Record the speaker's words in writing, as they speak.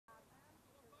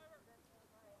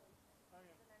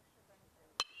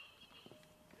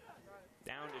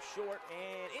short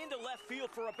and into left field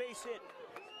for a base hit.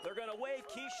 They're going to wave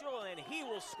Keishel, and he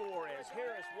will score as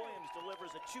Harris Williams delivers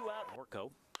a 2-out.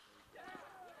 Orko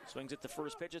swings at the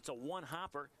first pitch. It's a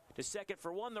one-hopper to second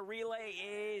for one. The relay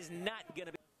is not going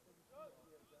to be.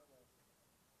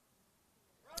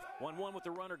 1-1 with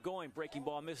the runner going. Breaking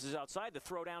ball misses outside. The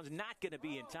throwdown's not going to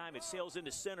be in time. It sails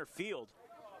into center field.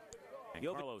 And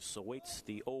Carlos awaits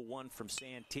the 0-1 from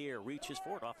Santerre. Reaches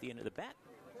for it off the end of the bat.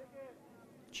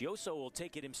 Gioso will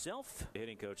take it himself.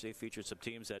 Hitting coach, they featured some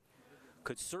teams that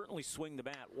could certainly swing the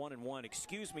bat. 1-1.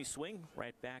 Excuse me, swing.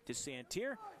 Right back to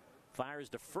Santerre. Fires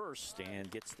to first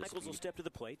and gets the Michaels will step to the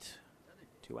plate.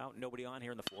 2 out, nobody on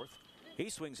here in the fourth. He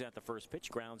swings at the first pitch,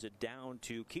 grounds it down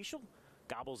to Keishel.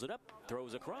 Gobbles it up,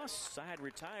 throws across. Side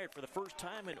retired for the first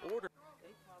time in order.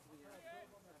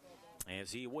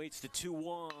 As he waits the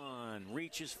 2-1,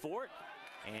 reaches for it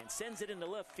and sends it into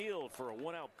left field for a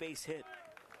 1-out base hit.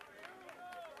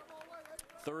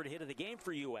 Third hit of the game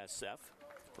for USF.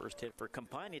 First hit for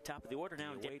Campagna, top of the order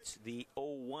now. Waits the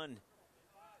 0-1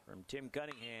 from Tim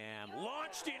Cunningham.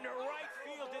 Launched into right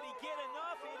field. Did he get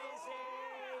enough? It is a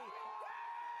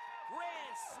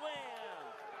grand slam.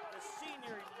 The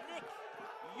senior Nick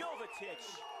Jovicic.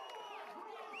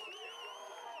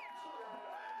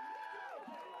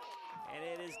 And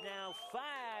it is now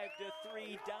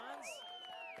 5-3 Dons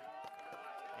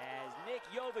as Nick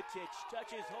Jovicic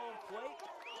touches home plate.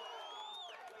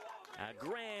 A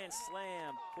grand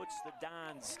slam puts the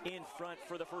Dons in front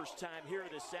for the first time here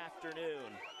this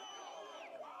afternoon.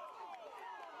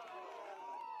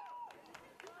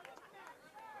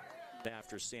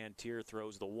 After Santerre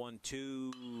throws the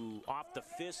 1-2 off the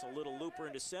fist, a little looper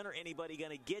into center. Anybody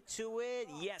going to get to it?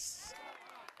 Yes.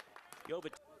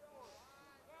 Jovicic.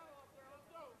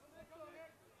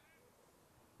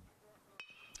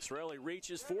 Sorelli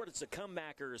reaches for it. It's a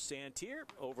comebacker. Santerre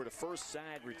over to first,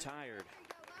 side retired.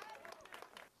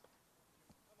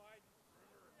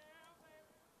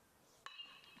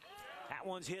 That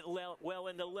one's hit well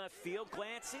into left field.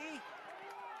 Clancy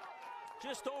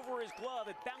just over his glove.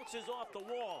 It bounces off the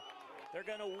wall. They're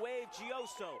going to wave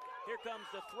Gioso. Here comes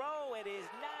the throw. It is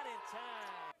not in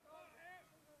time.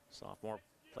 Sophomore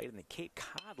played in the Cape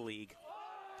Cod League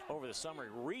over the summer. He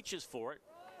reaches for it.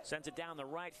 Sends it down the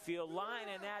right field line,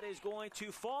 and that is going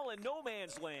to fall in no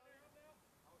man's land.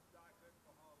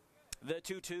 The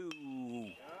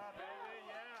 2-2.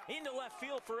 Into left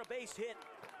field for a base hit.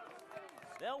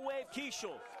 They'll wave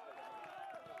Keishel.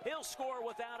 He'll score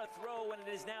without a throw, and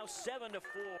it is now 7-4.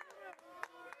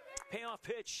 Payoff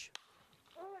pitch.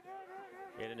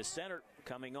 Hit into center.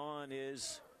 Coming on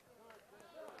is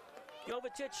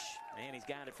Jovicic, and he's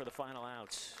got it for the final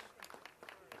outs.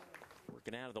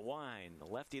 Working out of the wine, the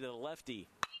lefty to the lefty.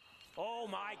 Oh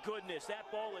my goodness,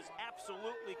 that ball is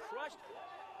absolutely crushed.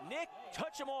 Nick,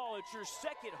 touch them all. It's your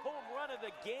second home run of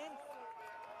the game.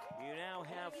 You now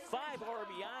have 5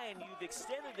 RBI, and you've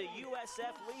extended the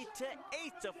USF lead to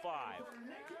 8-5.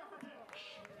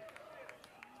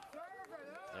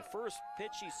 The first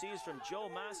pitch he sees from Joe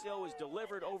Mascio is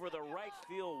delivered over the right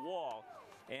field wall.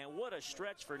 And what a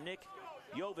stretch for Nick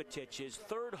Jovicic, his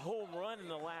 3rd home run in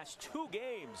the last 2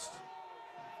 games.